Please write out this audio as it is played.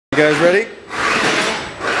You guys ready?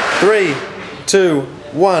 3, 2,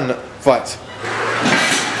 1, fight.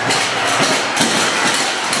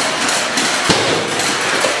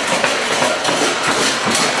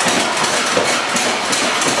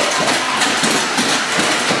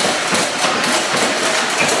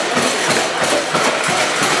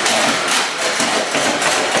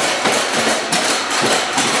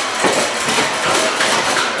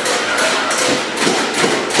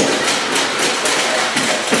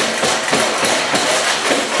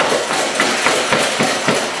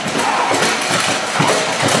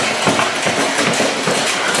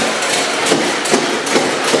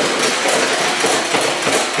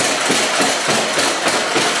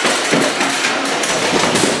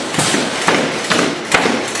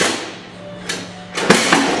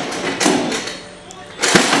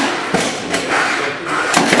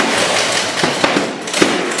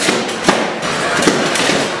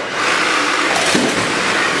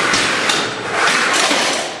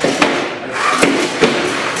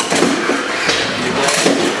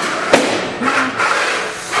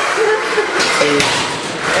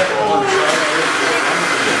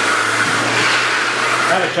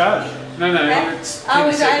 Out of charge. No, Yeah. it's I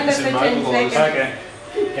was 10 over seconds for 10 immobilized. seconds.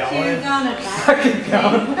 Okay. Go Keep on. going, Keep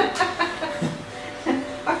going.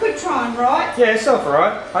 I could try and write. Yeah, it's all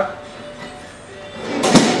right.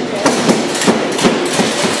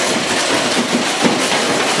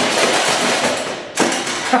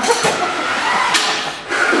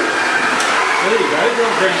 There you go,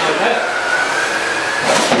 don't bring like that.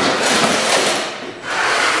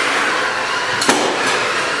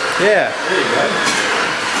 Yeah. There you go.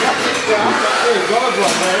 There you go,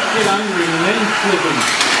 like that. Get hungry and then flip him.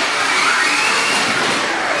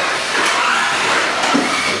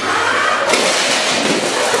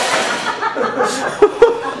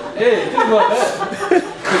 Yeah, do it like that.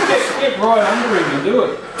 Get right under him and do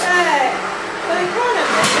it. Hey, but it kind of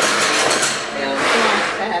feels nice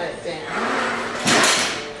to have it down.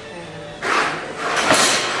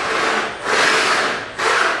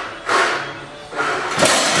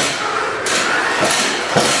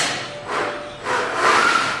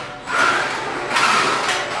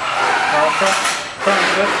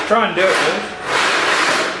 Try and do it,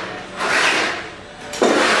 dude.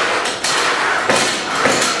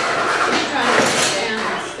 You're trying to get it down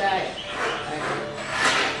and stay.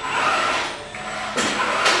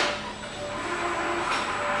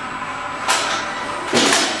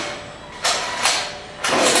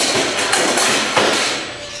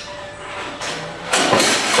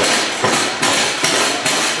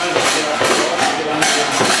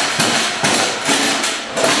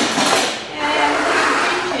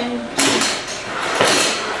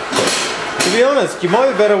 To be honest, you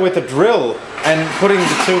might be better with a drill and putting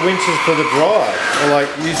the 2 winches for the drive, or like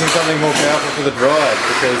using something more powerful for the drive,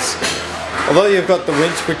 because although you've got the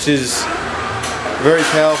winch which is very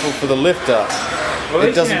powerful for the lifter, Well,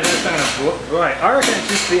 it doesn't right. I reckon it's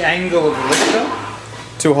just the angle of the lifter.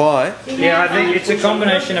 too high. Yeah, I think it's a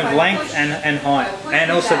combination of length and height,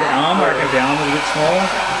 and also the arm. I reckon if the arm is a bit smaller,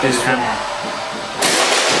 is hammer.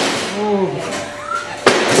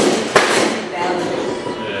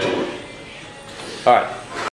 All right.